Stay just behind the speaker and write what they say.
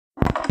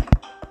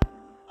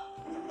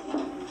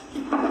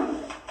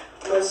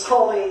most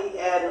holy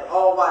and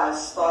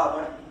all-wise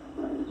Father,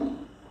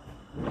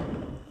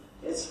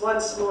 it's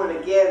once more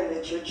and again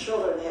that your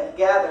children have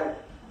gathered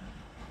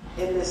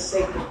in this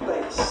sacred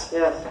place.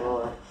 Yes,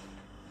 Lord.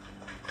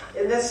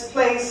 In this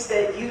place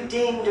that you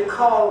deem to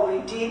call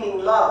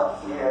redeeming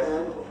love.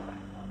 Yes.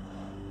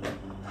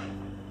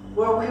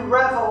 Where we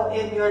revel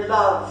in your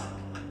love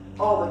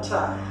all the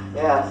time.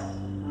 Yes.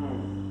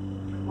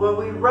 Where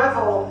we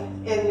revel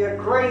in your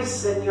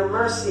grace and your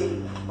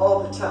mercy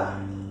all the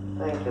time.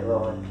 Thank you,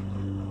 Lord.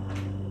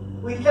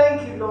 We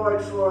thank you, Lord,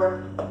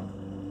 for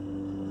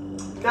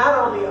not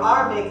only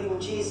our making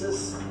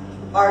Jesus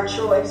our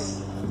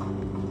choice,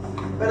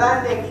 but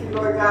I thank you,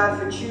 Lord God,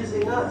 for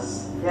choosing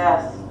us.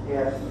 Yes.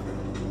 Yes.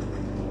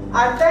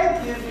 I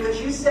thank you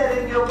because you said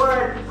in your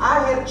word,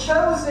 I have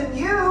chosen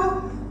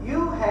you.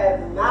 You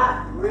have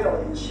not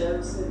really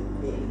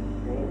chosen me.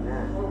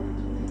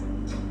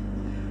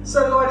 Amen.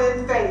 So, Lord,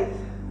 in faith,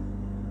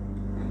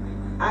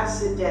 I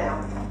sit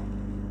down.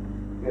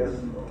 Yes,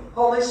 Lord.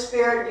 Holy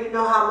Spirit, you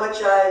know how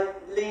much I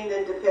lean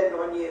and depend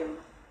on you.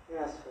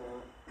 Yes,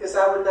 Lord. Because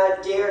I would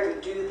not dare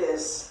to do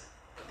this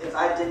if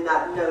I did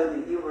not know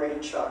that you were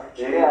in charge.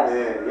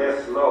 Amen.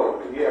 Yes,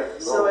 Lord. Yes,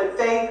 Lord. So in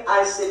faith,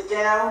 I sit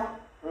down.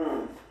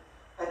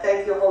 I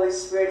thank you, Holy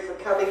Spirit, for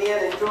coming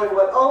in and doing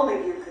what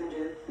only you can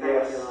do.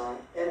 Yes.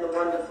 In the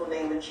wonderful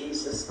name of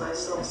Jesus. My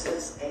soul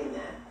says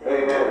amen.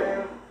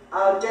 Amen.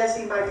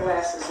 Desi, my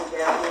glasses are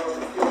down here on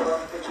the floor,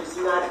 which is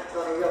not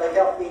going to really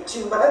help me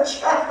too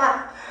much.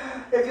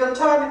 If you'll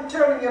turn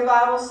in your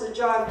Bibles to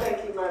John,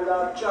 thank you, my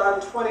love,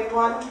 John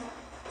 21.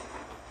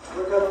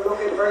 We're going to look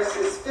at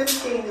verses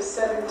 15 to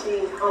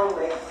 17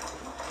 only.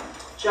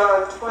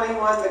 John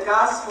 21, the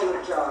Gospel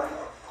of John,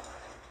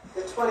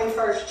 the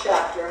 21st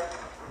chapter.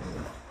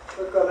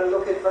 We're going to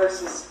look at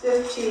verses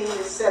 15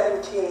 to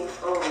 17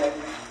 only.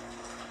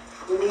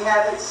 When you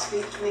have it,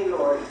 speak to me,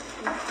 Lord.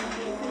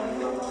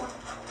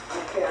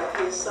 Okay, I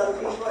think some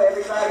people,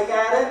 everybody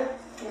got it?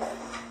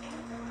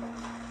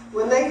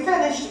 When they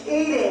finished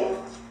eating,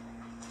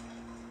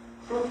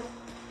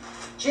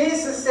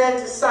 Jesus said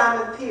to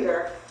Simon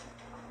Peter,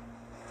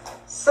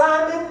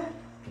 Simon,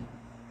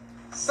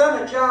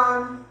 son of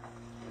John,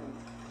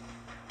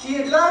 do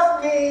you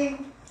love me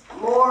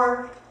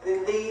more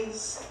than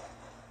these?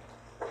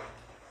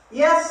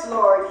 Yes,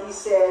 Lord, he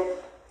said,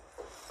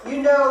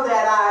 you know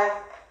that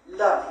I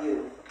love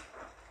you.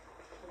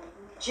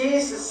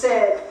 Jesus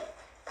said,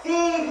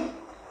 feed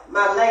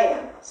my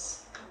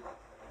lambs.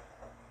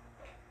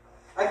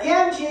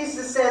 Again,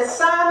 Jesus said,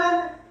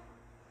 Simon,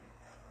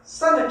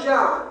 son of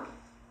John,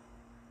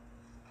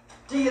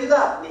 do you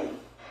love me?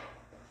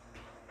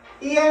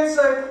 He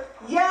answered,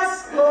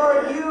 yes,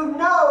 Lord, you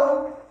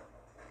know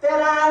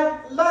that I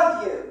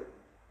love you.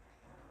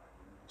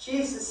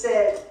 Jesus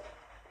said,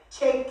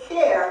 take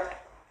care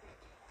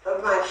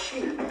of my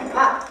sheep.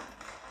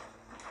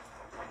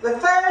 The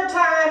third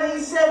time he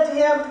said to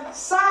him,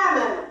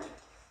 Simon,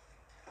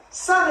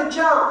 son of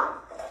John,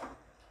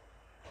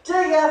 do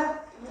you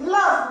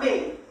love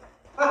me?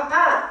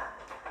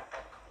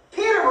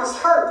 Peter was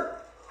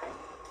hurt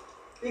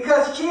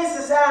because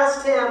Jesus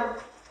asked him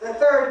the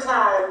third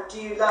time,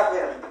 do you love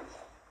him?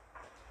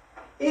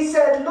 He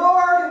said,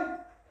 Lord,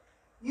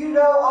 you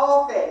know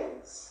all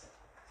things.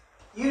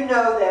 You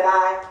know that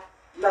I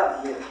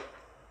love you.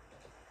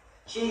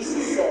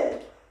 Jesus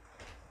said,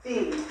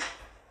 feed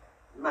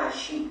my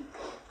sheep.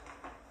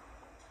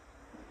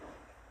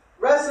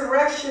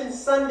 Resurrection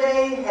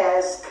Sunday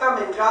has come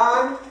and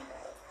gone.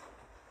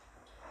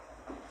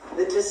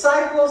 The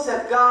disciples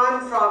have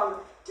gone from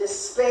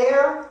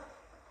despair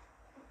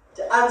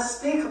to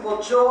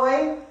unspeakable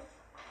joy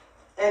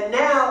and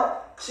now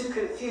to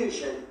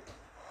confusion.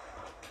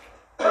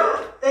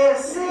 They have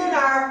seen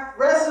our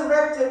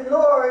resurrected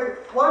Lord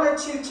one or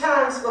two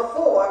times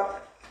before,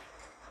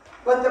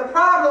 but the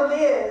problem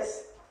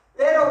is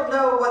they don't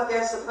know what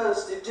they're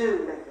supposed to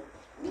do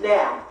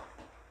now.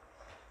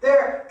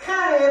 They're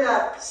kind of in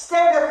a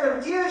state of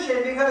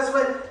confusion because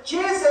when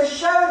Jesus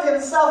showed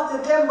himself to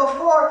them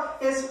before,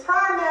 his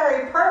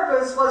primary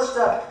purpose was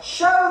to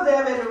show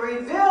them and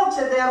reveal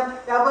to them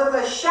that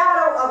without a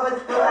shadow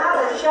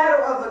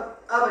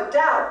of a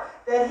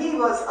doubt that he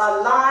was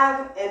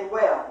alive and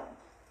well.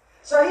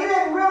 So he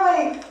didn't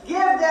really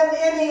give them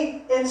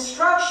any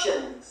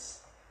instructions.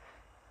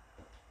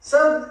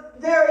 So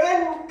they're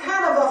in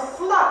kind of a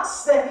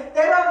flux. They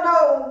don't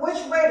know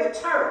which way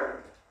to turn.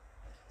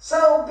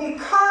 So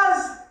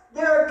because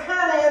they're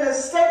kind of in a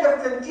state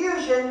of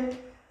confusion,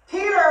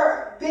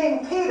 Peter,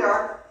 being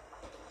Peter,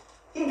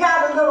 he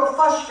got a little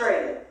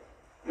frustrated.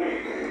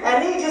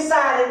 And he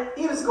decided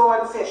he was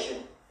going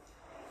fishing.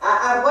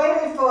 I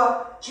waited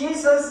for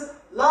Jesus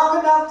long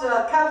enough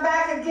to come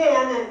back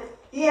again, and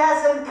he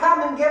hasn't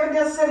come and given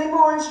us any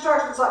more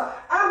instructions. So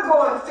I'm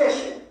going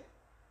fishing.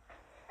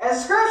 And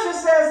Scripture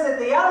says that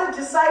the other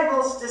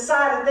disciples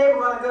decided they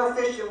were going to go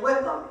fishing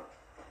with them.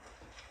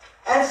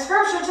 And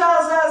Scripture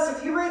tells us,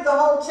 if you read the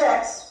whole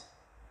text,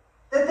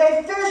 that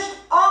they fished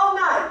all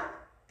night,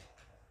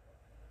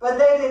 but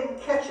they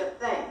didn't catch a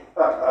thing.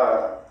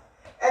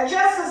 And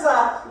just as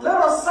a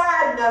little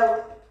side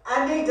note,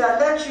 I need need to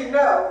let you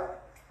know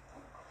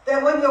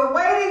that when you're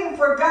waiting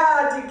for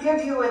God to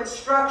give you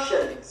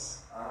instructions,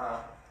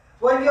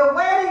 when you're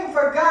waiting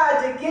for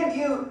God to give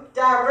you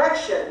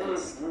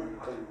directions,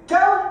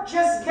 don't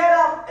just get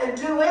up and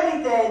do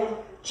anything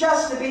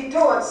just to be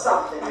doing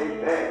something.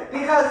 Amen.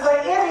 Because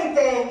the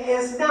anything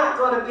is not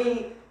going to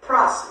be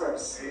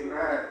prosperous.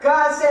 Amen.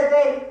 God said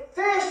they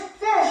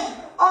fished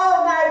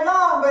all night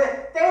long,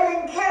 but they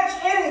didn't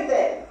catch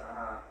anything.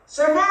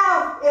 So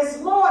now it's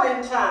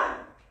morning time.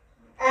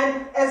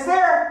 And as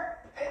they're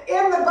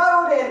in the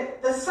boat and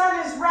the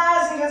sun is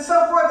rising and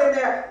so forth, and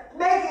they're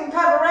making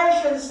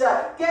preparations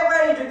to get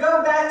ready to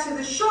go back to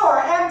the shore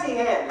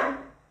empty-handed.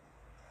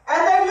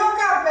 And they look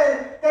up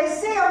and they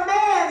see a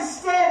man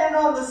standing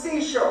on the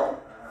seashore.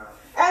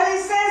 And he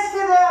says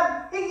to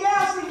them, he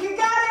yells, "You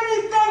got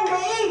anything to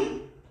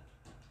eat?"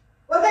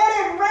 Well, they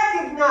didn't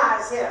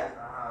recognize him.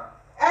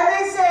 And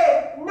they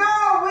say,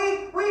 "No,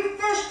 we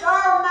fished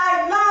all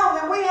night long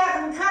and we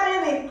haven't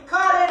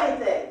caught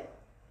anything."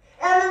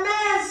 And the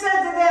man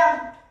said to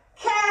them,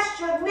 "Cast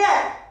your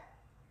net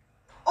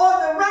on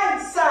the right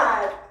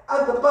side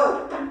of the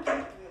boat."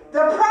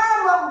 The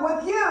problem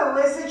with you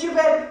is that you've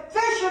been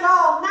fishing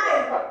all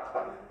night,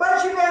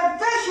 but you've been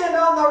fishing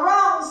on the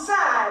wrong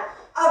side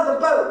of the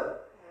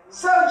boat.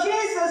 So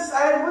Jesus,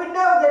 and we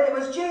know that it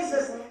was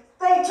Jesus,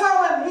 he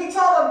told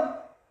him,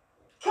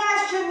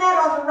 "Cast your net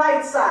on the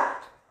right side."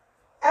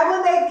 And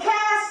when they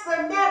cast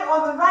their net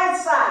on the right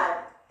side,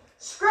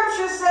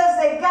 Scripture says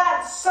they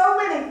got so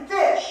many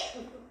fish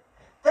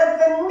that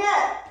the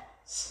net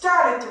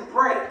started to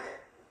break.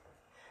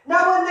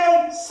 Now, when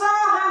they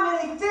saw how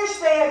many fish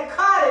they had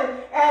caught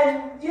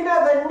and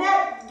the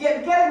net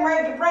getting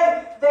ready to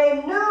break,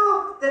 they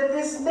knew that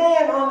this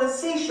man on the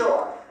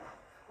seashore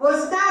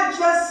was not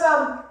just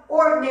some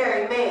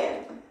ordinary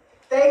man.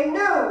 They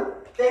knew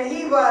that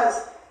he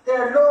was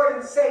their Lord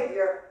and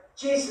Savior,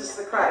 Jesus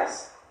the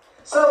Christ.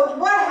 So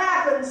what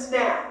happens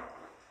now?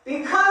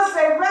 Because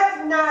they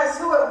recognized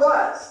who it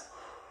was,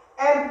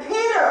 and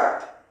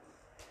Peter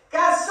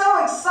got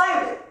so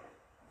excited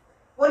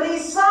when he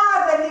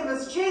saw that he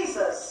was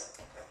Jesus,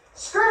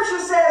 Scripture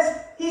says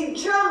he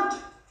jumped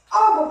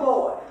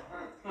overboard.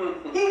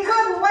 He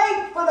couldn't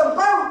wait for the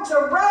boat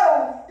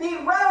to be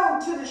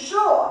rowed to the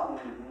shore.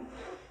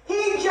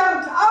 He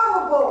jumped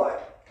overboard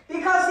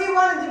because he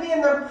wanted to be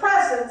in the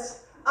presence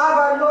of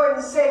our Lord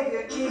and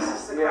Savior,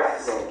 Jesus the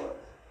Christ. Yes, Lord.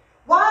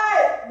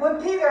 Why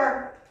would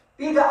Peter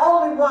be the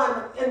only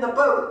one in the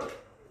boat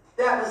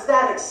that was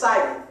that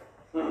excited?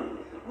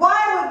 Why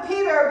would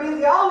Peter be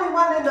the only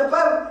one in the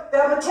boat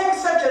that would take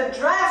such a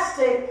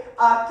drastic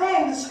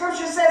thing? The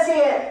Scripture says he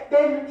had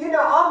been,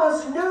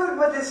 almost nude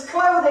with his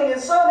clothing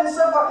and so on and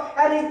so forth,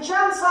 and he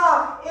jumps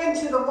off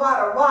into the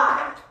water.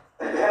 Why?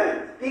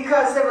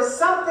 Because there was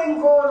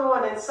something going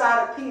on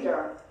inside of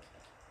Peter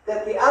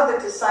that the other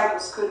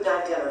disciples couldn't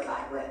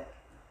identify with.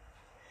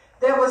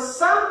 There was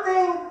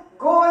something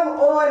going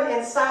on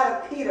inside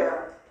of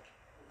Peter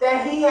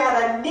that he had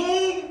a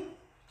need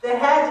that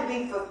had to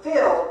be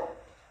fulfilled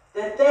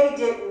that they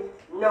didn't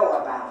know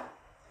about.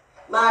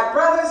 My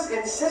brothers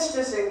and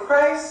sisters in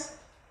Christ,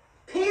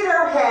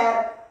 Peter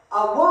had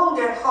a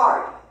wounded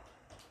heart.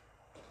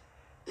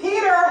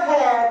 Peter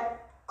had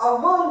a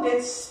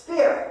wounded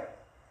spirit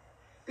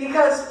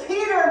because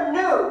Peter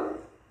knew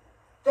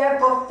that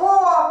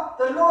before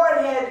the Lord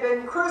had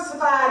been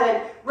crucified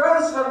and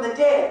rose from the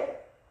dead,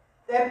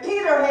 that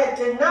Peter had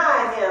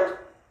denied him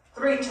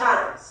 3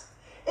 times.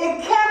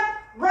 It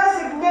kept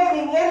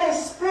resonating in his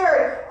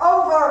spirit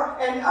over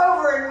and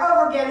over and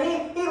over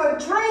again. He would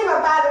dream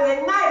about it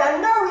at night. I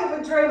know he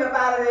would dream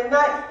about it at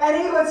night.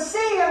 And he would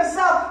see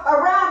himself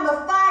around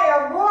the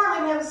fire,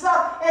 warming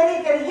himself. And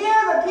he could hear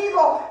the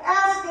people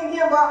asking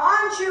him, "Well,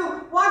 aren't you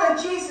one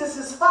of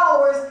Jesus'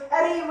 followers?"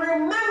 And he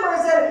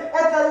remembers that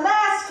at the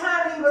last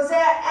time he was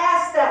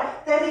asked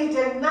that he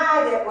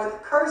denied it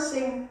with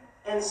cursing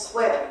and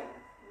swearing.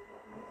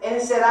 And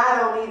he said, "I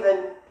don't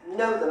even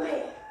know the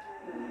man."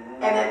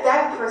 And at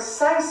that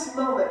precise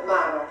moment,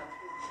 Mama,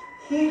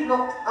 he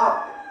looked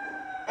up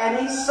and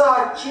he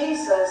saw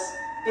Jesus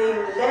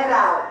being led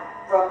out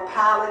from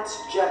Pilate's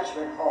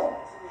judgment hall.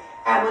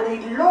 And when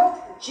he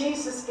looked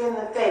Jesus in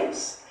the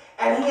face,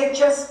 and he had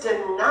just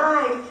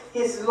denied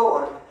his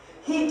Lord,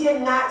 he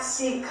did not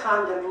see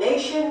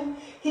condemnation.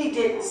 He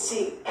didn't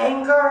see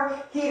anger.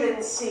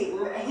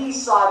 He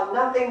saw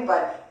nothing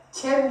but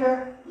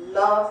tender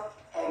love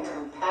and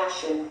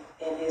compassion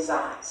in his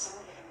eyes.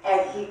 And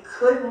he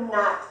could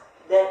not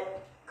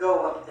let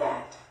go of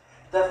that.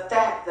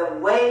 The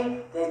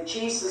way that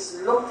Jesus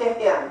looked at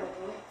him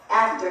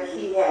after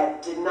he had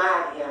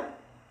denied him,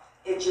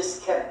 it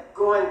just kept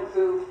going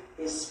through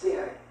his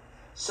spirit.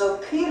 So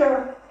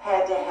Peter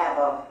had to have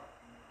a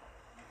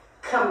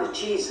come to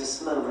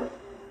Jesus moment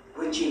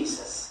with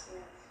Jesus.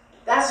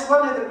 That's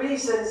one of the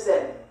reasons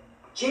that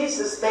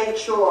Jesus made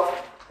sure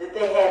that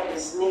they had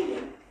this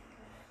meeting.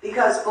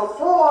 Because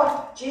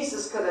before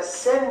Jesus could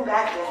ascend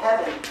back to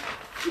heaven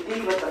to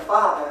be with the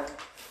Father,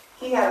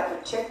 he had a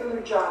particular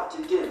job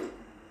to do,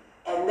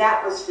 and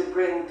that was to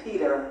bring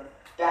Peter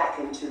back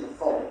into the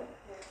fold.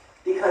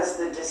 because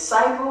the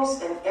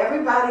disciples and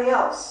everybody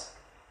else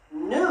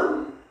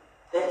knew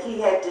that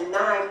he had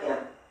denied him.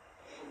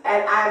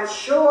 And I'm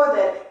sure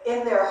that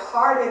in their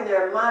heart, in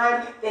their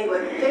mind, they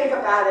would think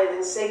about it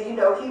and say, you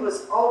know, he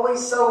was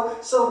always so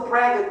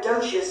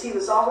braggadocious. He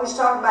was always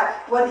talking about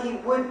what he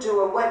would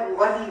do and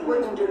what he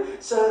wouldn't do.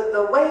 So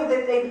the way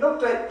that they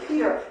looked at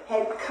Peter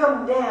had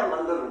come down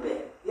a little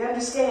bit. You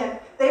understand?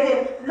 They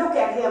didn't look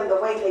at him the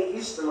way they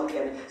used to look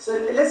at him.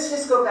 So let's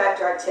just go back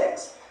to our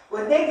text.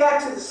 When they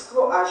got to the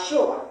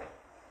shore,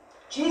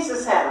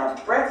 Jesus had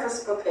a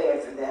breakfast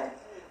prepared for them.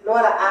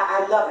 Lord,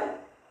 I love it.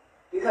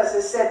 Because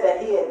it said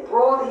that he either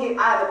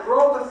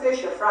broiled the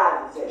fish or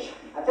fried the fish.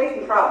 I think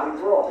he probably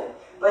broiled it.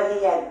 But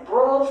he had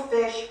broiled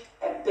fish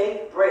and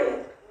baked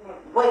bread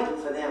waiting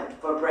for them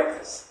for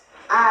breakfast.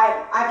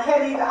 I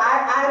can't even,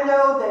 I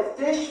know that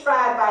fish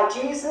fried by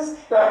Jesus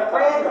and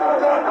bread baked by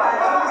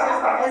Jesus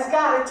has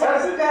got to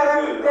taste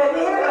better than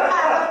any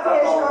kind of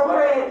fish or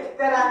bread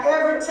that I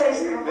ever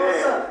tasted before.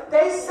 So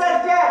they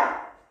sat down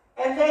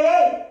and they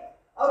ate.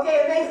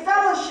 Okay, and they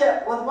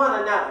fellowshiped with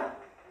one another.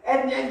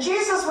 And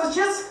Jesus was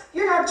just,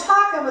 you know,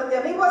 talking with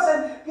them. He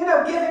wasn't, you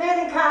know, giving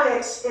any kind of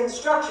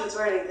instructions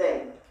or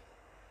anything.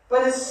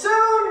 But as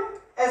soon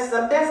as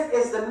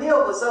the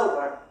meal was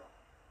over,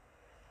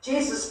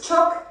 Jesus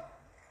took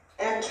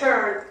and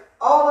turned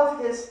all of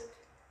his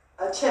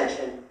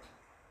attention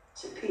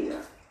to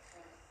Peter.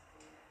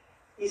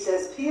 He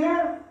says,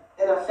 Peter,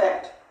 in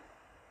effect,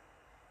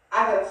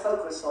 I got to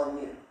focus on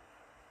you.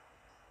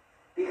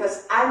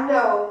 Because I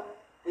know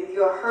that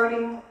you're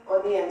hurting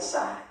on the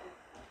inside.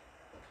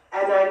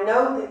 And I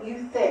know that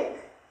you think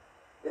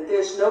that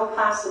there's no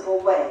possible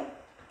way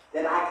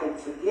that I can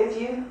forgive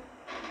you.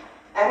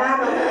 And I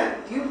know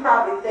you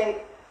probably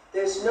think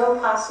there's no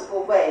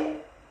possible way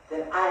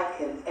that I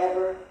can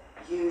ever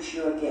use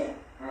you again.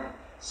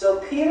 So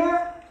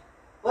Peter,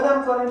 what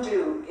I'm going to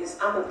do is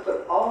I'm going to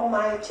put all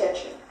my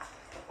attention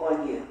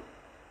on you.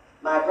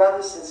 My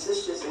brothers and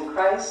sisters in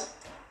Christ,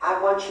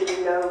 I want you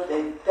to know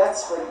that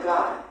that's what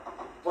God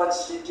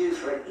wants to do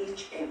for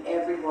each and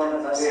every one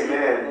of us.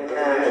 Amen.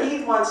 Amen.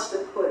 He wants to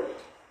put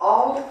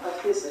all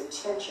of his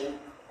attention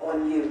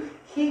on you.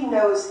 He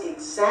knows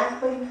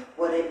exactly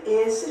what it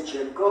is that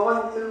you're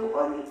going through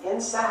on the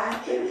inside.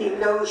 He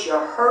knows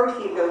your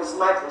hurt. He knows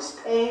Michael's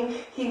pain.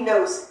 He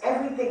knows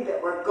everything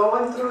that we're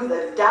going through,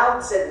 the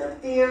doubts and the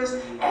fears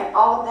and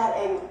all of that.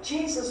 And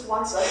Jesus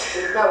wants us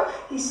to know.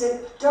 He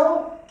said,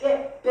 don't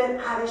get bent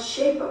out of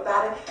shape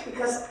about it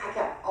because I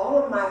got all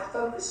of my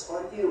focus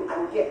on you.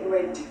 I'm getting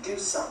ready to do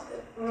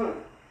something.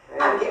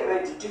 I'm getting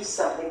ready to do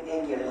something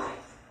in your life.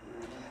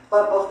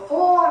 But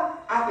before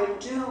I can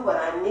do what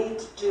I need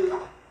to do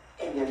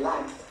in your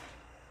life,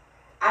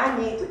 I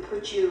need to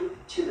put you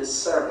to the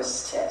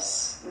service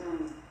test.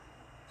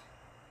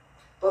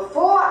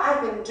 Before I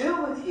can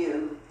do with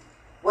you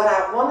what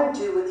I want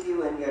to do with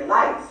you in your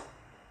life,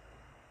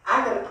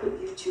 I got to put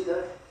you to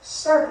the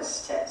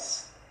service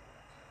test.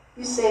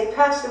 You say,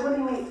 Pastor, what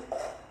do you mean?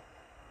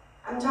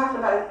 I'm talking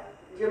about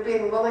you're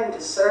being willing to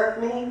serve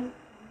me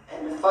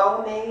and to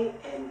follow me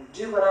and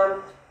do what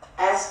I'm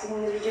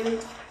asking you to do.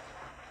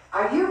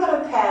 Are you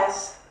going to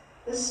pass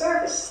the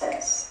service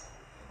test?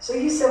 So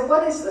you said,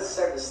 what is the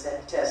service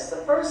test? The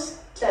first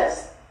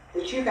test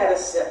that you got to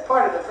set,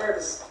 part of the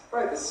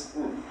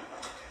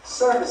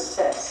service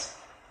test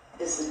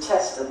is the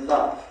test of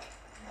love.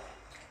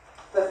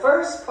 The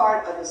first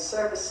part of the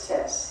service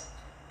test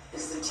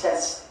is the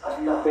test of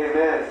love.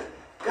 Amen.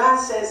 God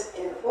says,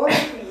 in order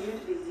for you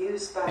to be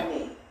used by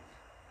me,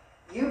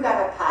 you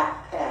got to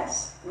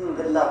pass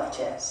the love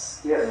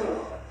test. Yes,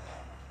 Lord.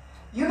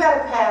 You got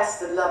to pass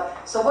the love.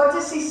 So what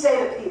does he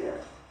say to Peter?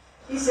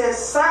 He says,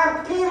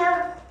 Simon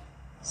Peter,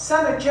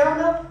 son of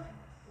Jonah,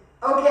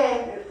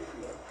 okay,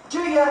 do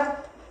you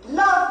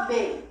love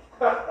me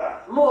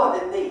more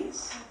than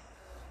these?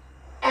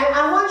 And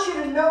I want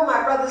you to know,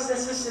 my brothers and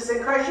sisters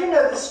in Christ, you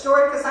know the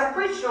story because I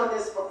preached on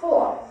this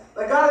before.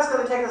 But God is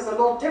going to take us a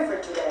little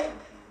different today.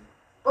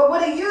 But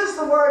when he used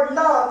the word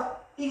love,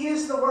 he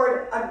used the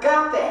word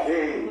agape.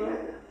 Amen.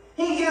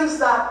 He used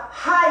the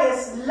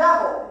highest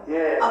level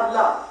of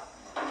love.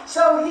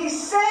 So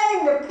he's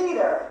saying to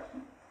Peter,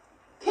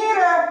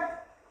 Peter,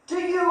 do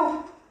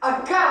you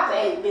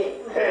agape me?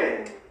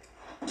 Hey.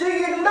 Do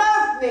you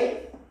love me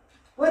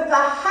with the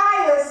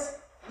highest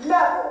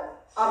level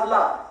of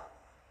love?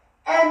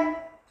 And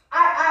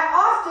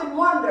I often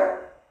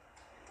wonder,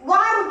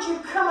 why would you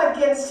come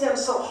against him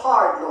so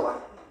hard, Lord?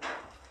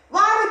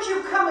 Why would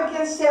you come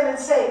against him and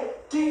say,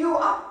 do you,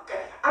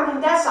 I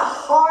mean, that's a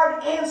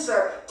hard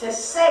answer to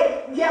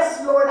say,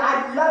 yes, Lord,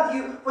 I love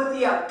you with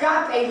the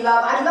agape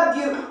love. I love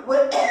you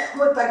with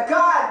the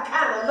God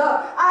kind of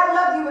love. I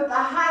love you with the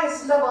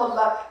highest level of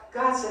love.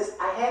 God says,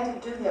 I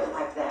had to do him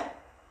like that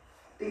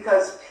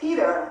because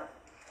Peter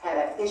had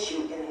an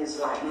issue in his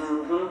life.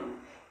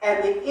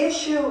 And the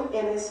issue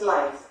in his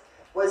life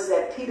was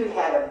that Peter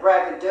had a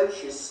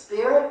braggadocious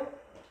spirit.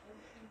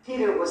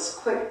 Peter was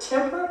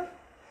quick-tempered.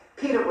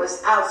 Peter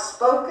was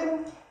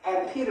outspoken.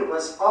 And Peter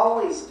was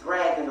always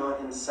bragging on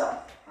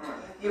himself.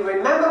 You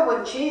remember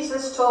when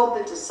Jesus told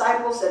the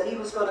disciples that he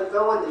was going to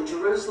go into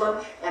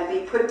Jerusalem and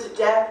be put to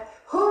death?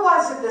 Who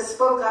was it that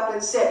spoke up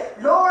and said,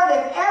 Lord,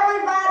 if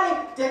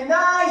everybody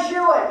denies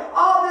you and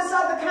all this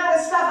other kind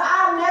of stuff,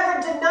 I'll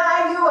never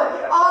deny you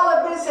and all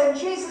of this. And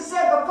Jesus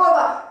said, before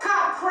the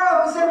cock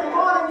crows in the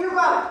morning, you're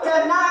going to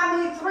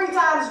deny me 3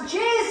 times.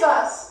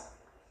 Jesus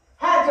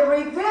had to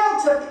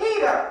reveal to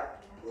Peter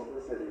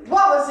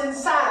what was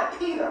inside of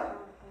Peter.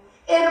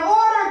 In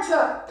order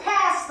to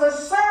pass the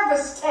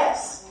service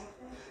test,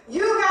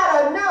 you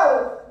got to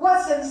know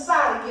what's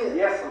inside of you.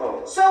 Yes,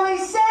 Lord. So he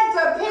said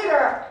to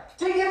Peter,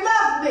 do you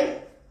love me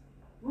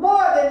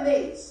more than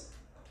these?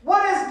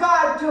 What is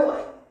God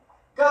doing?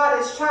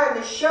 God is trying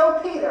to show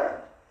Peter,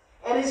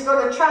 and he's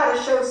going to try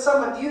to show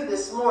some of you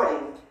this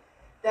morning,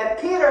 that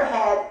Peter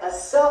had a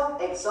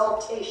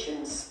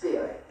self-exaltation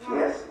spirit.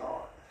 Yes,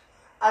 Lord.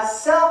 A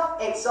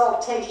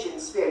self-exaltation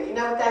spirit. You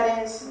know what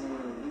that is?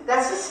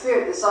 That's a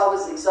spirit that's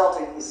always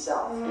exalting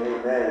himself.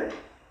 Amen.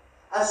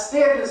 A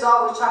spirit who's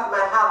always talking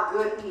about how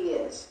good he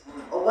is,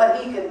 or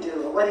what he can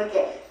do, or what he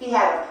can. He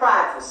had a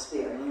prideful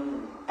spirit.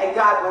 And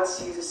God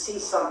wants you to see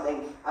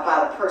something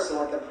about a person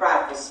with a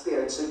prideful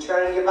spirit. So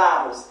turn in your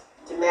Bibles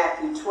to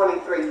Matthew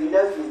 23. You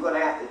know you're going to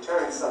have to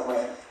turn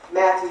somewhere.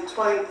 Matthew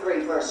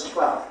 23, verse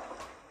 12.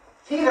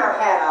 Peter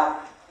had a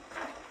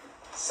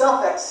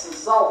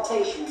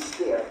self-exaltation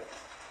spirit.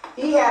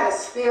 He had a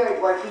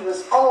spirit where he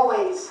was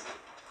always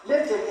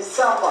lifting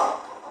himself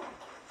up.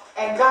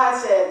 And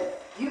God said,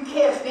 you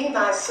can't be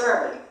my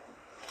servant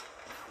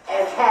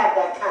and have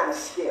that kind of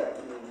spirit.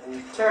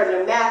 Turn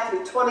to Matthew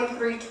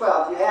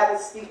 23:12. You have it,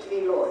 speak to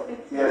me, Lord.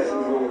 Yes,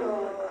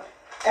 Lord.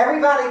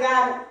 Everybody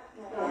got it?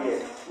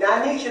 Yes. Now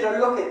I need you to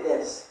look at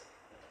this.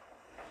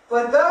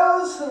 For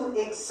those who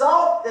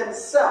exalt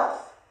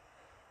themselves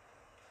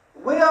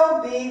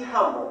will be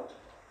humbled,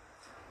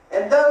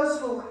 and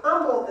those who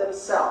humble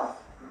themselves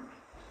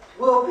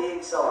will be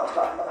exalted.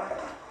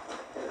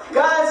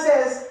 God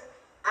says,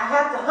 I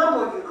have to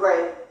humble you,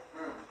 Greg.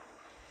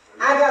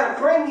 I got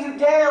to bring you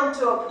down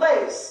to a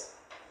place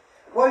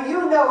where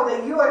you know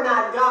that you are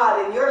not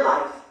God in your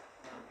life,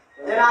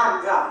 that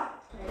I'm God.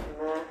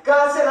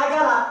 God said, I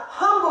got to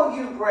humble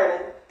you,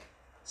 Brennan,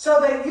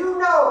 so that you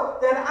know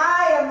that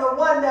I am the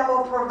one that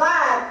will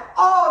provide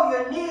all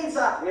your needs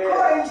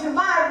according to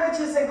my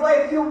riches and glory.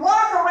 If you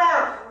walk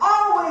around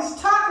always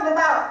talking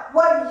about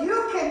what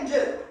you can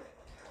do,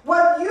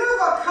 what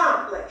you've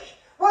accomplished,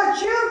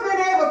 what you've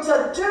been able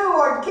to do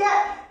or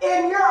get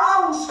in your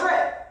own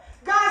strength,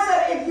 God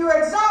said, if you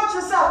exalt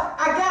yourself,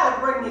 I got to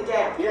bring you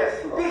down.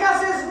 Yes, Lord.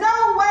 Because there's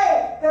no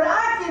way that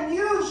I can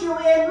use you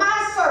in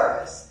my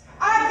service.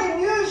 I can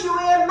use you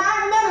in my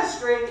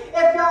ministry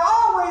if you're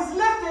always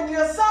lifting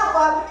yourself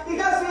up,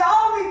 because the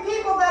only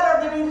people that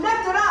are to be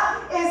lifted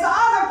up is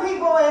other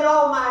people in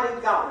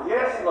Almighty God.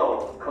 Yes,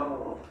 Lord. Come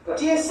on.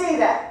 Do you see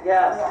that?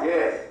 Yes.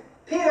 Yes.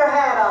 Peter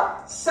had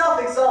a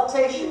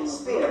self-exaltation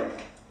spirit.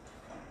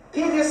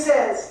 Peter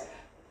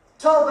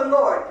told the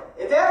Lord,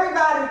 if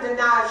everybody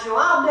denies you,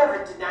 I'll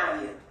never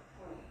deny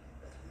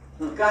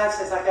you. God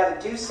says, I got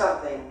to do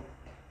something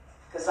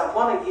because I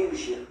want to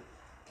use you.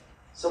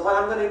 So what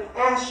I'm going to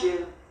ask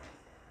you,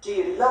 do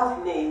you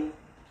love me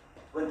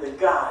with the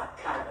God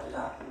kind of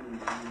love?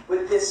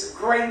 With this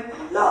great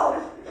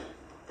love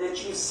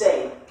that you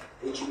say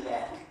that you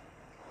have?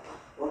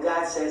 Well,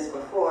 God says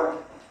before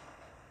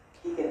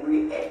he can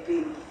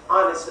be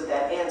honest with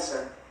that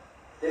answer,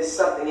 there's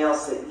something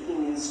else that he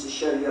needs to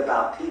show you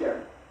about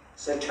Peter.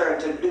 So turn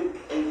to Luke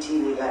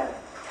 18:11.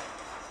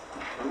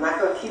 I'm not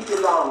going to keep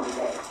you long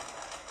today.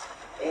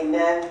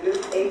 Amen.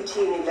 Luke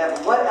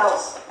 18:11. What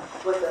else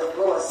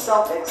will a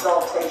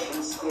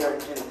self-exaltation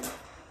spirit do?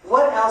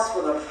 What else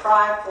will a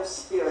prideful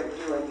spirit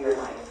do in your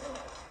life?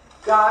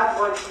 God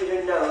wants you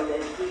to know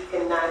that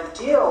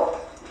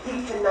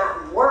he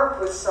cannot work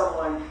with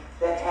someone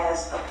that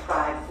has a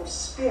prideful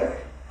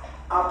spirit.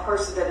 A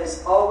person that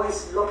is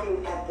always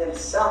looking at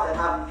themselves and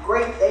how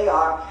great they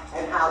are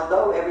and how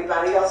low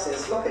everybody else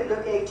is. Look at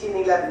Luke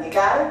 18:11. You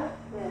got it?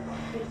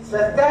 Yes.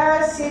 The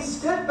Pharisee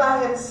stood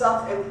by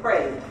himself and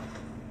prayed,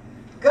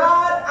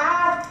 God,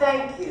 I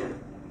thank you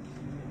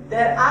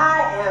that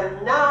I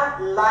am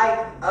not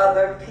like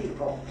other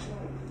people.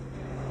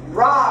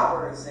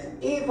 Robbers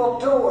and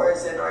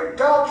evildoers and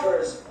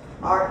adulterers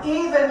are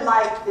even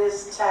like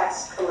this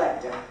tax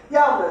collector.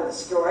 Y'all know the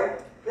story.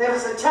 There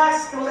was a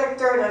tax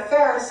collector and a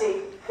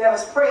Pharisee that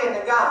was praying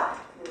to God.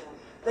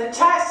 The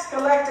tax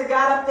collector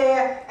got up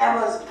there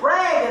and was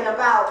bragging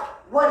about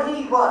what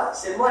he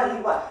was and what he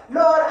was.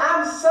 Lord,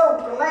 I'm so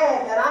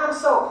glad that I'm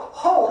so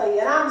holy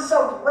and I'm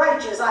so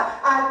righteous.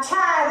 I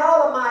tithe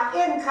all of my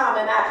income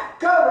and I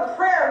go to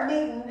prayer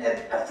meeting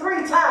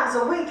 3 times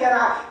a week and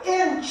I'm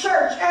in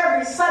church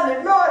every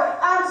Sunday. Lord,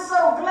 I'm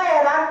so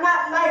glad I'm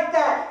not like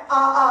that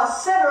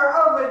sinner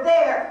over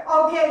there.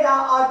 Okay, the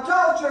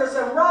adulterers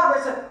and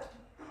robbers.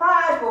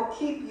 Pride will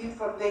keep you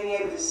from being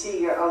able to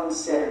see your own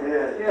sin.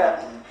 Amen.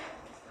 Yes.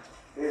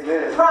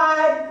 Amen.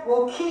 Pride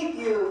will keep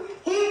you.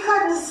 He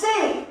couldn't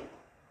see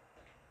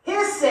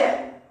his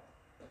sin,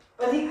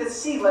 but he could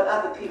see what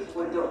other people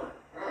were doing.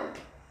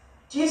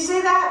 Do you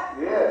see that?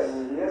 Yes.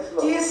 Yes, Do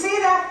Lord. you see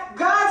that?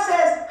 God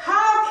says,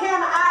 how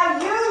can I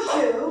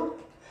use you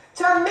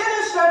to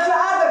minister to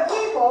other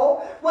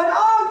people when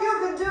all you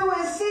can do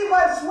is see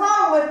what's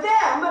wrong with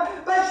them,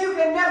 but you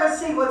can never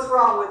see what's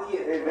wrong with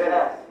you?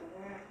 Amen.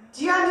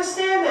 Do you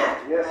understand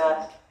that?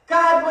 Yes.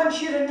 God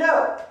wants you to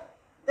know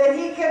that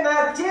he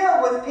cannot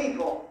deal with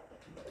people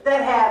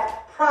that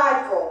have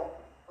prideful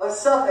or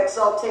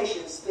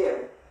self-exaltation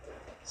spirit.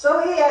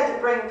 So he had to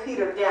bring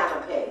Peter down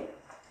a peg.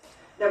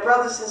 Now,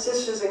 brothers and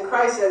sisters in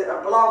Christ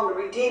that belong to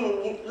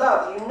Redeeming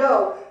Love, you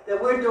know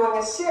that we're doing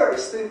a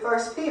series through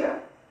 1 Peter.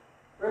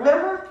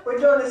 Remember? We're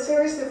doing a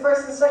series through 1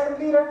 and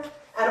 2 Peter,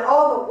 and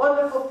all the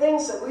wonderful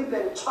things that we've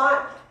been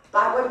taught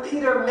by what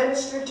Peter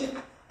ministered to.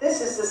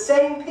 This is the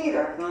same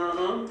Peter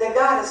that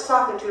God is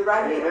talking to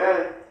right here.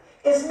 Amen.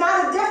 It's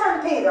not a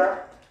different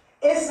Peter.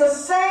 It's the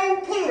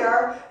same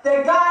Peter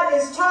that God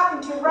is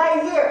talking to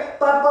right here.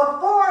 But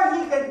before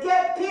he could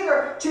get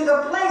Peter to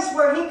the place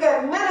where he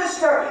could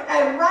minister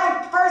and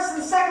write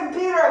 1 and 2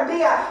 Peter and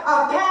be a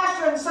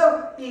pastor, and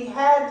so he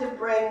had to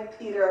bring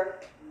Peter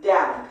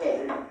down a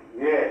peg.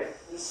 Yes.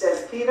 He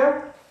says,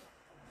 Peter,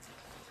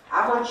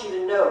 I want you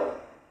to know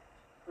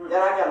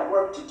that I got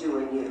work to do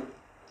in you.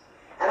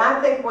 And I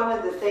think one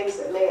of the things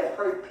that may have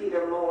hurt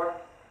Peter more,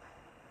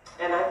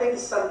 and I think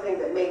it's something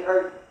that may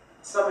hurt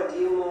some of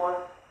you more,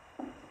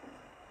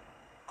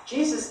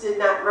 Jesus did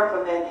not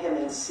reprimand him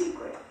in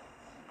secret.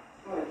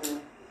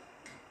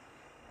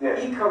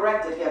 Yes. He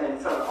corrected him in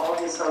front of all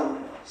his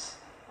homeboys.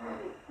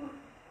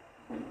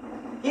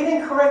 He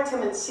didn't correct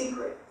him in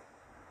secret.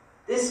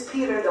 This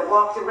Peter that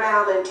walked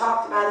around and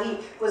talked about he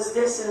was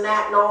this and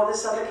that and all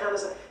this other kind of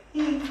stuff,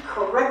 he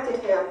corrected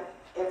him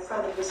in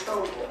front of his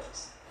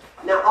homeboys.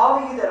 Now, all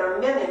of you that are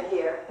men in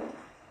here,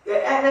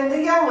 and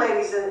the young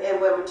ladies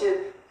and women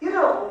too, you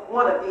don't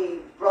want to be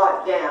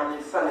brought down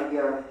in front of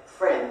your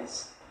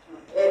friends.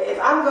 If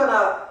I'm going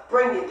to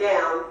bring you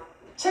down,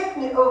 take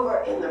me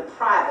over in the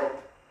private.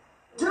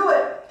 Do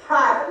it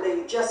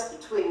privately, just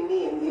between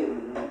me and you.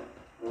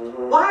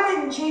 Why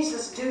didn't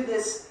Jesus do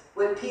this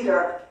with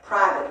Peter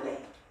privately?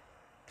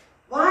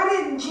 Why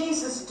didn't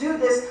Jesus do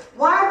this?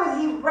 Why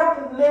would he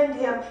reprimand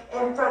him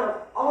in front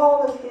of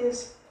all of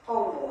his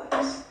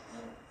homeboys?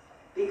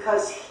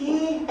 Because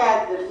he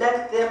had to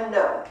let them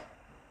know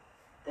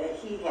that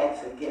he had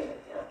forgiven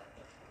him.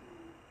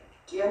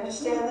 Do you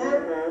understand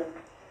that?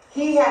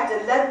 He had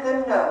to let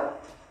them know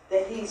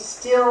that he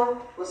still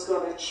was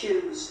going to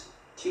choose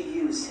to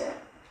use him.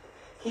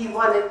 He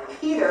wanted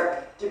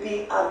Peter to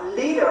be a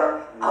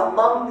leader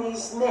among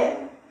these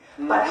men.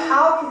 But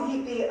how could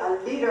he be a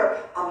leader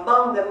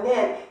among the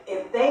men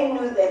if they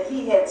knew that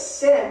he had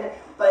sinned,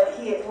 but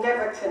he had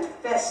never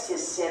confessed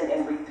his sin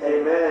and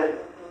repented? Amen.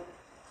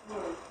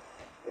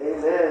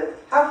 Amen.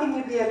 How can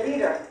you be a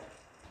leader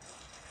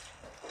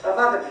of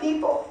other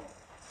people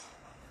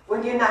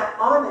when you're not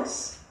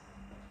honest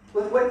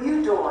with what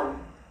you're doing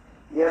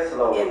Yes,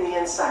 Lord. in the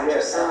inside Yes.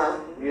 yourself?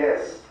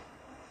 Yes.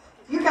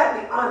 You got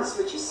to be honest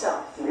with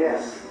yourself.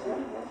 Yes.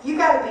 You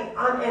got to be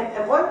honest.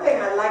 And one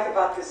thing I like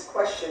about this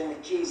question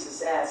that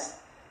Jesus asked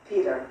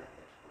Peter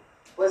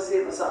was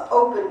it was an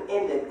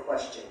open-ended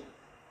question.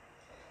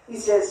 He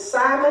says,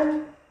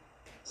 Simon,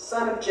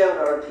 son of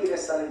Jonah, or Peter,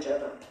 son of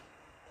Jonah,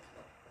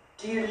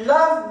 do you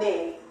love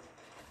me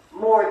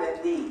more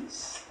than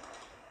these?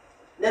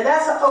 Now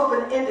that's an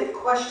open-ended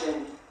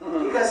question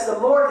because the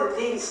more than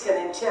these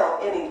can entail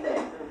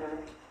anything.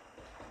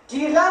 Do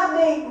you love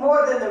me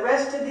more than the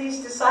rest of these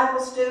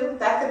disciples do?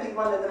 That could be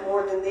one of the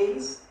more than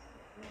these.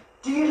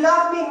 Do you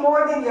love me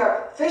more than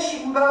your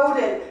fishing boat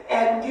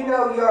and you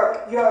know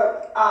your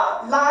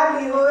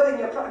livelihood and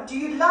your? Do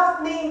you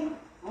love me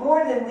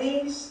more than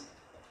these?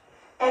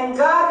 And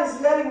God is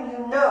letting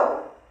you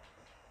know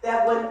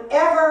that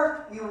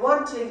whenever you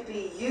want to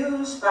be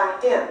used by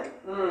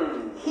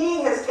Him,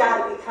 He has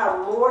got to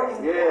become more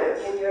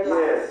important in your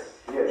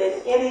life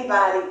than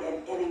anybody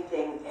and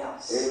anything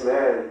else.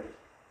 Amen.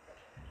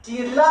 Do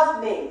you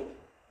love me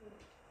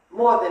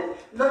more than,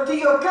 look, do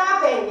you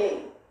agape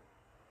me?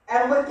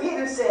 And what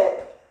Peter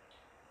said,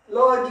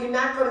 Lord, you're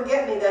not going to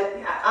get me that,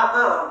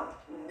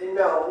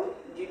 no,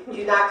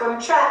 you're not going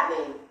to trap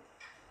me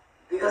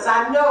because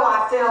I know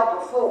I fell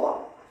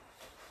before.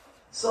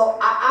 So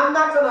I'm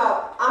not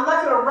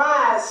gonna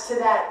rise to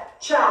that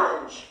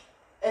challenge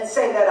and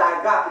say that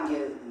I got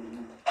you.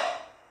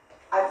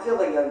 I feel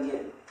like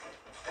you.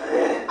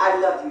 I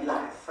love you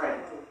like a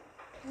friend.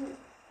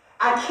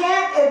 I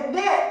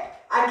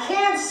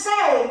can't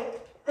say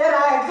that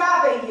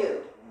I agape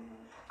you.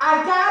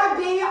 I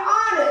gotta be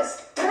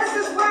honest. This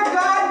is where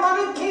God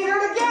wanted Peter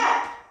to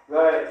get.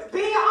 Right.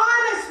 Be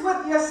honest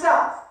with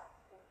yourself.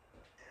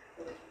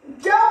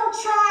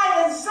 Don't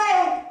try and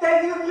say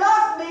that you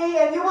love me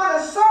and you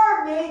want to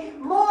serve me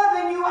more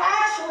than you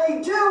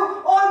actually do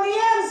on the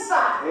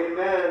inside.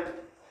 Amen.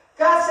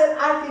 God said,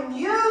 I can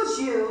use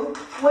you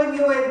when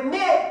you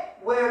admit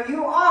where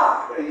you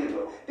are. There you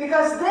go.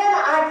 Because then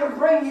I can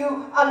bring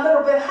you a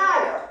little bit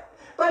higher.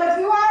 But if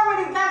you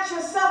already got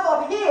yourself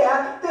up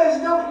here,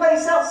 there's no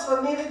place else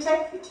for me to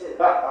take you to.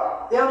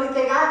 The only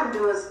thing I can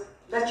do is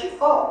let you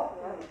fall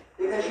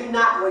because you're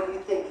not where you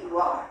think you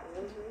are.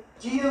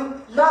 Do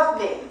you love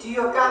me? Do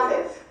you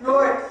agape?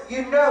 Lord,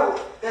 you know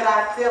that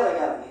I'm feeling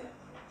of you.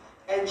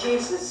 And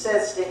Jesus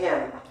says to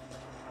him,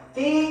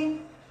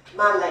 feed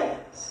my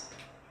lambs.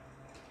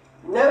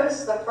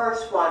 Notice the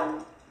first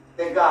one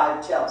that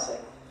God tells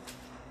him.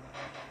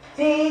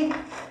 Feed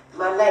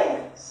my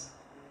lambs.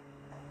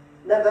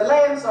 Now the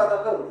lambs are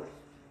the who?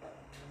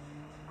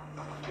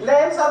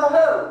 Lambs are the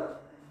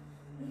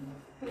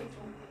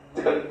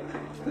who?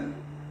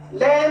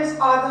 Lambs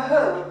are the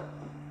who?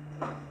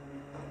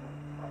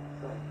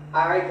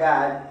 All right,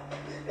 God.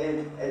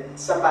 And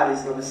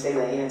somebody's going to say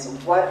the answer.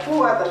 What?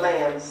 Who are the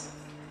lambs?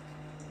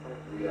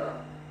 We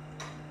are.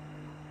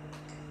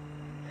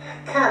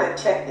 Kind of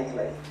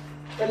technically.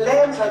 The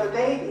lambs are the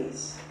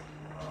babies.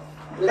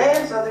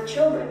 Lambs are the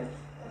children.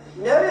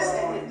 Notice,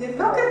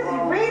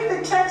 read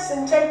the text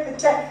and take the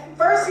text.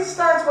 First he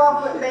starts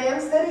off with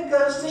lambs, then he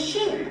goes to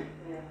sheep.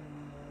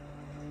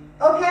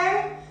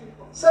 Okay?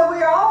 So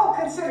we are all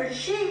considered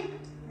sheep.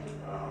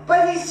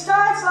 But he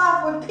starts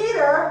off with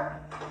Peter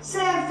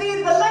saying, feed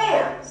the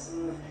lambs.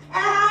 And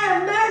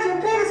I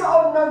imagine Peter said,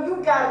 oh no,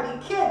 you gotta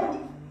be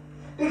kidding.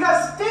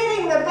 Because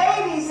feeding the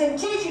babies and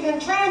teaching and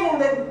training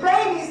the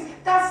babies,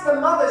 that's the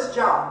mother's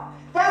job.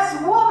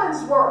 That's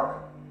woman's work.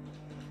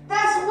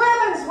 That's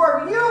women's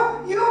work.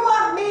 You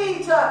want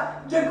me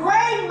to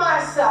degrade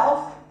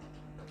myself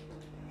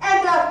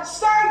and to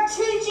start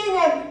teaching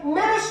and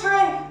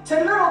ministering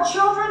to little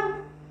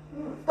children?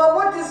 But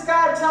what does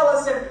God tell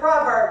us in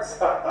Proverbs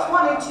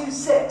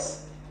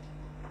 22:6?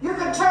 You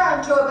can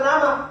turn to it, but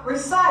I'm going to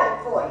recite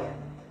it for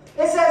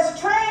you. It says,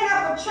 train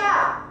up a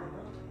child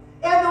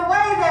in the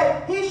way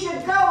that he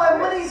should go,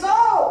 and when he's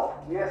old,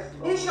 Yes,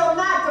 he shall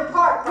not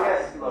depart from it.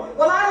 Yes, Lord.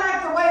 Well, I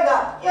like the way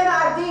the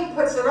NIV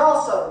puts it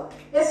also.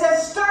 It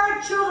says,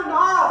 start children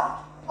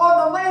off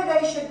on the way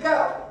they should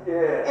go.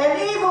 Yeah.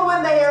 And even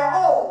when they are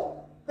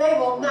old, they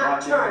will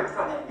not turn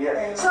from it.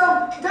 Yes. So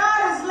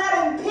God is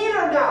letting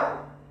Peter know,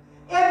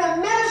 in the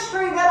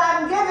ministry that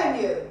I'm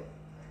giving you,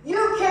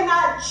 you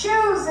cannot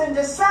choose and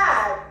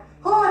decide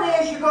who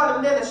it is you're going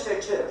to minister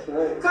to.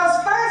 Right.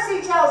 Because first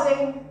he tells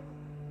him,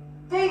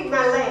 feed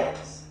my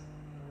lambs.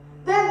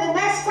 Then the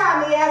next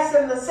time he asks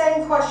him the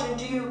same question,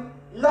 do you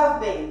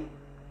love me?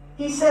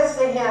 He says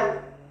to him,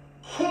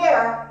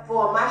 care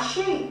for my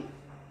sheep.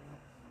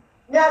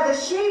 Now the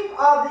sheep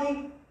are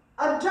the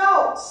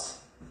adults,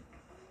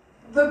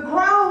 the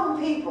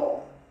grown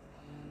people,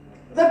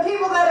 the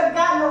people that have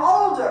gotten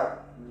older.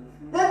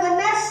 Then the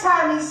next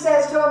time he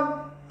says to him,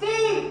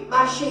 feed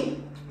my sheep.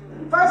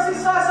 First he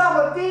starts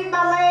off with feed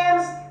my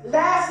lambs.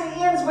 Last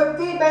he ends with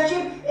feed my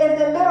sheep. In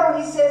the middle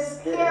he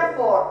says care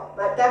for.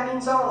 That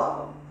means all of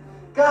them.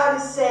 God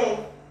is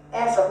saying,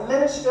 as a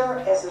minister,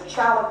 as a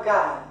child of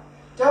God,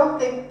 don't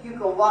think you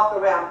can walk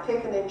around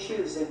picking and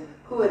choosing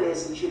who it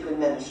is that you can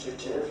minister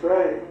to. That's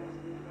right.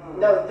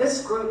 No,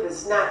 this group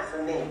is not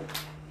for me.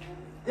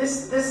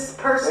 This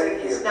person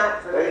is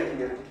not for Thank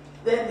me.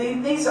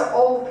 you. These are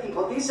old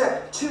people. These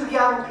are too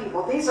young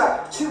people. These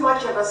are too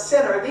much of a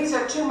sinner. These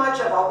are too much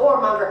of a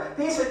whoremonger.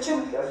 These are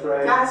too... That's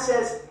right. God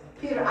says,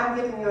 Peter, I'm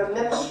giving you a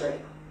ministry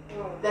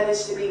that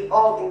is to be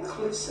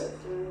all-inclusive.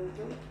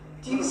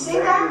 Do you see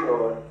Thank that? you,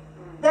 Lord.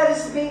 That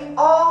is to be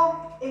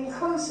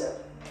all-inclusive.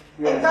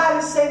 And Yes. God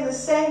is saying the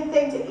same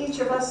thing to each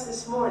of us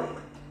this morning.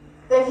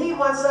 That He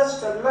wants us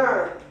to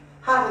learn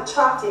how to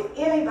talk to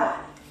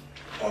anybody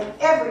and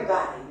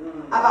everybody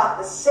about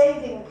the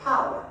saving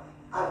power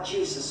of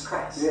Jesus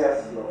Christ.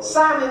 Yes, Lord.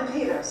 Simon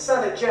Peter,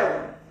 son of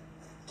Jonah,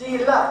 do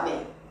you love me?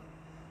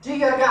 Do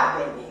you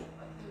agape me?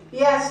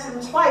 He asked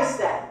him twice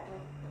that.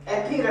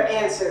 And Peter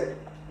answered,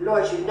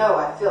 Lord, you know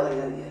I feel it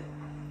in you.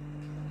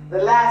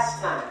 The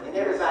last time, and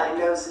everybody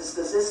knows this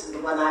because this is the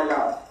one I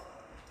love.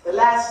 The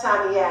last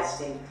time he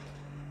asked him,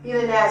 he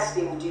didn't ask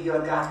him, do you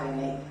agape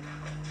me?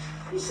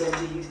 He said,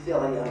 do you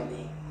feel it in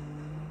me?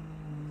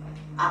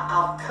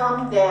 I'll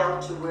come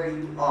down to where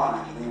you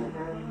are.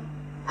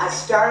 I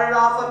started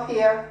off up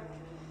here.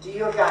 Do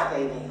you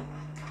agape me?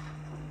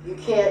 You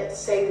can't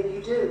say that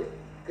you do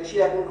because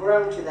you haven't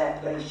grown to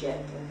that place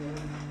yet.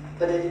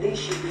 But at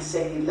least you can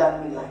say you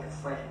love me like a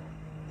friend.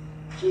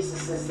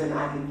 Jesus says, then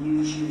I can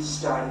use you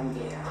starting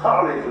there.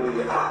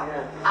 Hallelujah.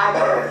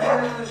 I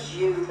can use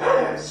you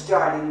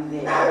starting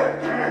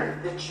there.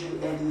 That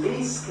you at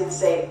least can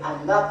say,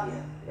 I love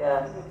you.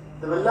 Yes.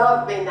 The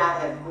love may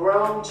not have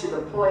grown to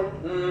the point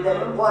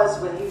that it was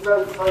when he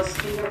wrote 1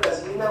 Peter,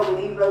 because you know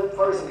when he wrote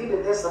 1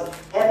 Peter, there's some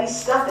heavy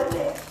stuff in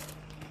there.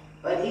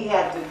 But he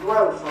had to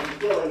grow from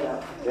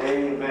philia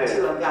Amen.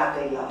 to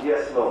agape love.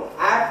 Yes, Lord.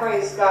 I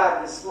praise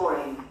God this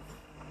morning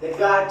that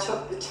God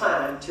took the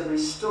time to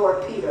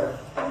restore Peter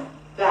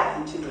back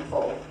into the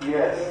fold.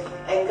 Yes.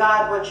 And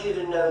God wants you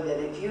to know that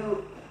if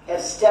you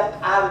have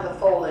stepped out of the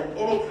fold in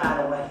any kind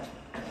of way,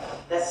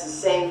 that's the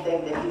same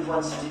thing that He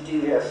wants to do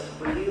Yes.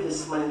 for you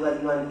this morning, whether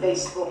you're on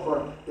Facebook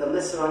or you'll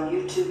listen on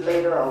YouTube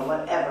later or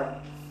whatever.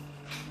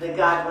 That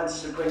God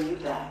wants to bring you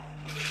back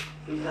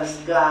because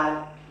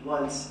God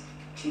wants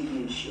to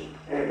use you.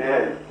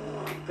 Amen.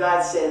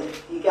 God said,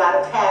 you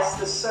got to pass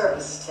the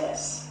service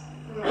test.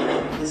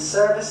 The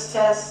service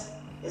test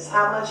is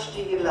how much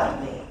do you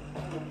love me?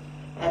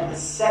 And the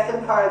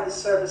second part of the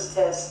service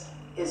test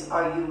is,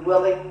 are you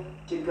willing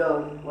to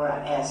go where I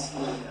ask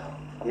you to go?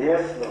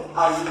 Yes, Lord.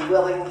 Are you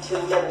willing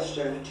to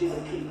minister to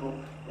the people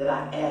that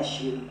I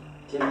ask you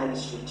to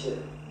minister to?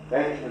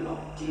 Thank you, Lord.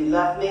 Do you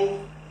love me?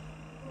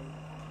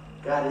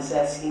 God is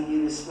asking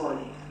you this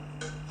morning.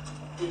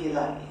 Do you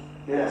love me?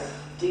 Yes.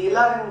 Do you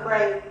love him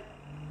great?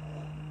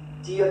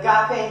 Do you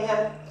agape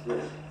him?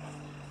 Yes.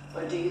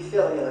 Or do you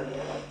filial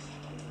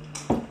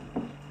him?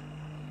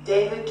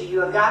 David, do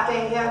you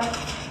agape him?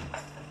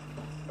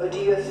 Or do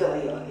you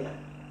filial him?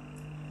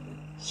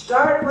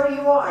 Start where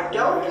you are.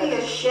 Don't be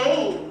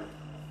ashamed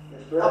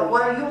That's right. of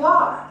where you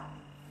are.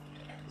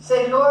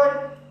 Say,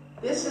 Lord,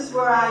 this is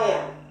where I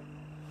am.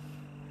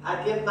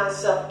 I give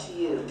myself to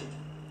you.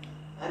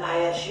 And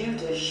I ask you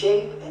to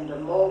shape and to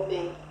mold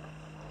me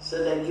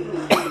so that you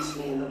can use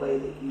me in the way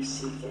that you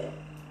see fit.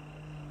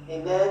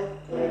 Amen?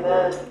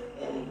 Amen.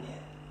 And amen.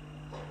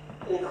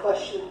 Any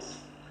questions,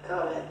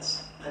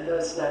 comments? I know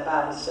it's not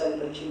Bible study,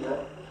 but you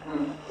know.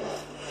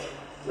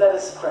 Let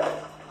us pray.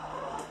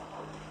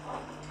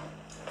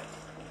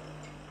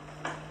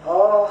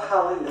 Oh,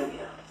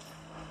 hallelujah.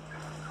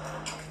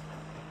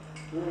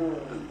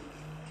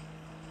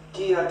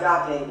 Do you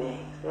agape me?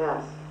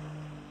 Yes.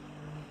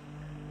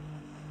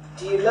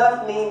 Do you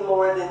love me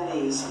more than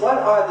these? What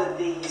are the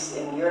these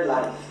in your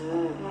life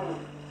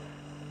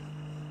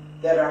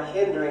that are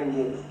hindering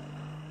you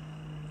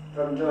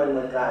from doing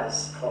what God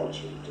has called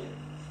you to do?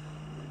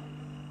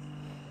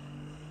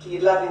 Do you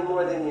love him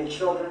more than your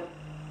children?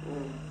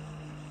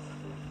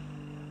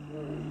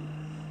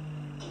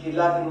 Do you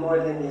love him more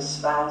than your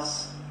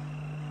spouse?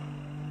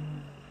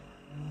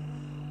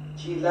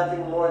 Do you love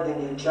him more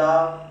than your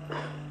job?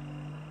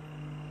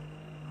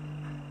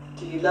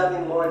 Do you love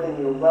him more than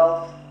your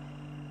wealth?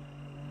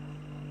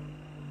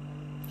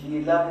 Do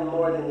you love him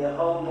more than your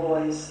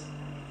homeboys?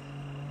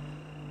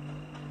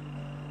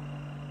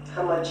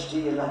 How much do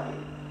you love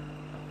him?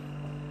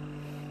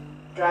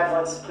 God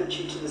wants to put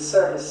you to the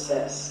service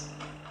test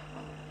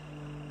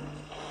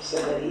so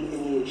that he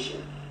can use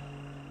you.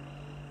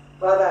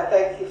 Father, I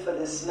thank you for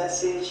this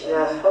message, and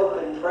I hope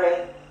and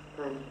pray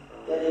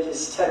that it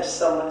has touched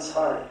someone's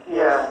heart.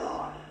 Yes.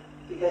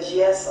 Because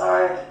yes,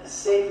 our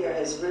Savior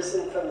has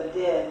risen from the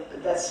dead,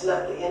 but that's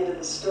not the end of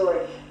the story.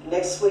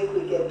 Next week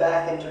we get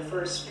back into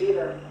 1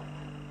 Peter.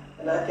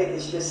 And I think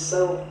it's just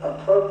so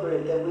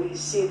appropriate that we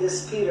see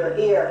this Peter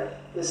here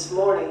this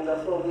morning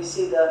before we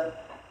see the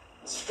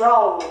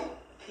strong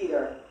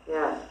Peter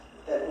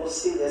that we'll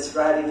see that's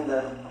writing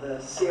the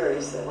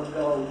series that we're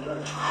going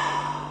through.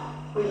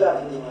 We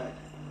love you, Lord.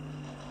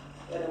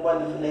 In the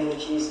wonderful name of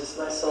Jesus,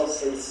 my soul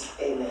says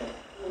amen.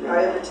 Our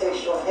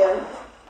invitational hymn.